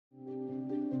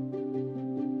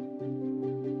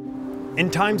In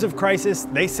times of crisis,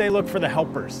 they say look for the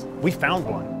helpers. We found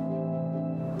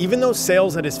one. Even though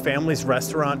sales at his family's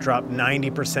restaurant dropped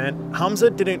 90%, Hamza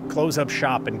didn't close up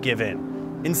shop and give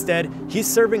in. Instead, he's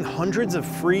serving hundreds of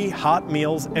free hot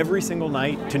meals every single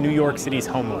night to New York City's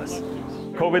homeless.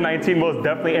 COVID-19 most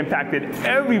definitely impacted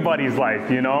everybody's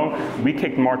life, you know? We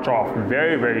kicked March off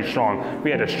very, very strong. We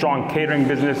had a strong catering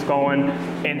business going.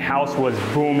 In-house was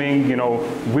booming, you know,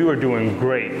 we were doing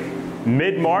great.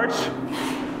 Mid-March,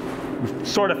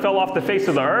 sort of fell off the face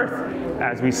of the earth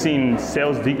as we've seen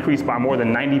sales decrease by more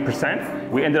than 90%.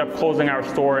 We ended up closing our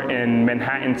store in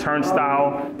Manhattan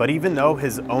Turnstile. But even though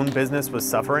his own business was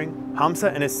suffering, Hamza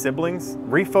and his siblings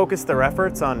refocused their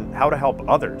efforts on how to help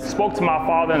others. Spoke to my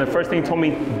father, and the first thing he told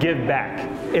me, give back.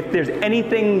 If there's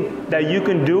anything that you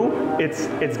can do, it's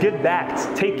give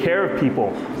back, take care of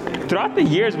people. Throughout the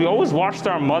years, we always watched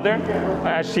our mother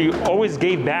as she always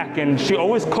gave back, and she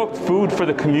always cooked food for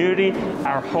the community.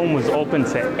 Our home was open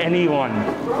to anyone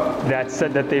that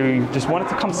said that they just wanted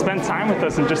to come spend time with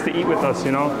us and just to eat with us,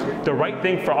 you know. The right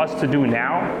thing for us to do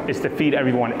now is to feed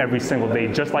everyone every single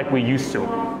day, just like we used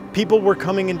to. People were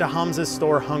coming into Hamza's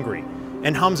store hungry,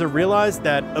 and Hamza realized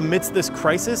that amidst this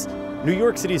crisis, New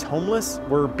York City's homeless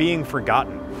were being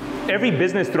forgotten. Every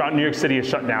business throughout New York City is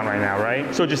shut down right now,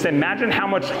 right? So just imagine how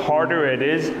much harder it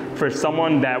is for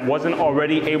someone that wasn't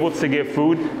already able to get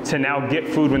food to now get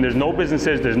food when there's no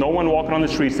businesses, there's no one walking on the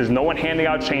streets, there's no one handing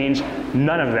out change,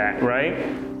 none of that,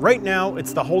 right? Right now,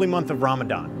 it's the holy month of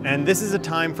Ramadan, and this is a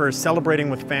time for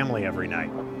celebrating with family every night.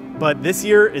 But this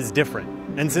year is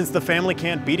different, and since the family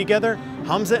can't be together,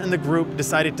 Hamza and the group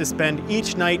decided to spend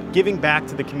each night giving back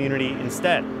to the community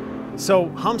instead. So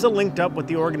Hamza linked up with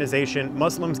the organization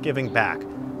Muslims Giving Back,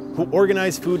 who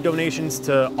organize food donations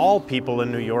to all people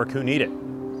in New York who need it.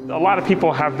 A lot of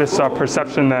people have this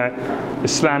perception that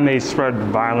Islam may spread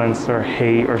violence or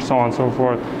hate or so on and so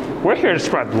forth. We're here to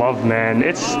spread love, man.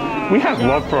 We have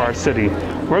love for our city.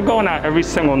 We're going out every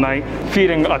single night,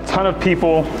 feeding a ton of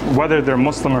people, whether they're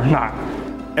Muslim or not.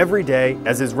 Every day,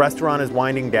 as his restaurant is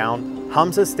winding down,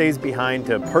 Hamza stays behind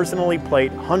to personally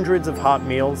plate hundreds of hot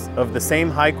meals of the same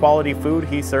high-quality food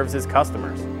he serves his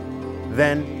customers.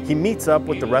 Then, he meets up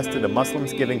with the rest of the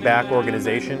Muslims Giving Back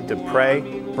organization to pray,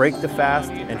 break the fast,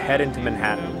 and head into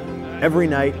Manhattan. Every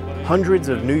night, hundreds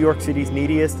of New York City's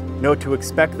neediest know to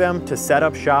expect them to set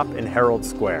up shop in Herald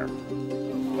Square.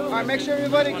 All right, make sure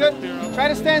everybody good. Try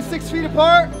to stand 6 feet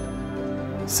apart.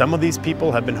 Some of these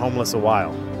people have been homeless a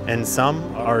while, and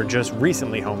some are just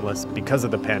recently homeless because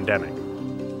of the pandemic.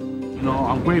 You know,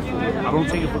 I'm grateful. I don't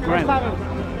take it for granted.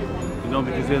 You know,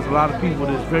 because there's a lot of people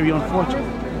that's very unfortunate.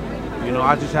 You know,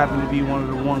 I just happen to be one of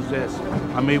the ones that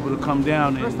I'm able to come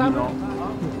down and, you know,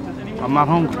 I'm not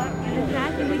hungry. The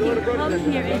fact that we can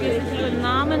come here and get this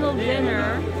phenomenal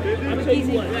dinner with these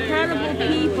incredible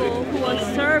people who are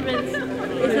servants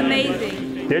is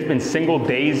amazing. There's been single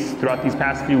days throughout these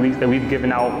past few weeks that we've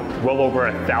given out well over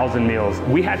 1,000 meals.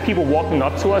 We had people walking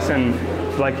up to us and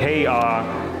like, hey,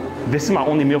 this is my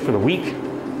only meal for the week,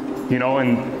 you know,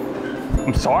 and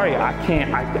I'm sorry, I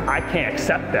can't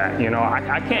accept that, you know.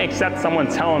 I can't accept someone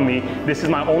telling me this is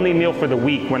my only meal for the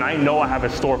week when I know I have a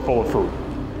store full of food.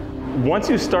 Once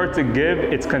you start to give,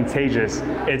 it's contagious.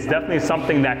 It's definitely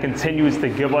something that continues to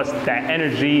give us that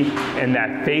energy and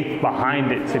that faith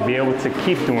behind it to be able to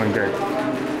keep doing good.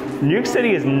 New York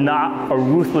City is not a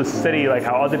ruthless city like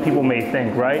how other people may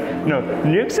think, right? No,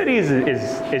 New York City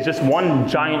is just one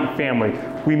giant family.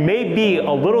 We may be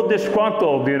a little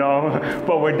disgruntled, you know,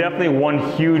 but we're definitely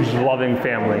one huge loving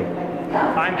family.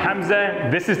 I'm Hamza,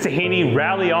 this is Tahini,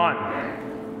 rally on.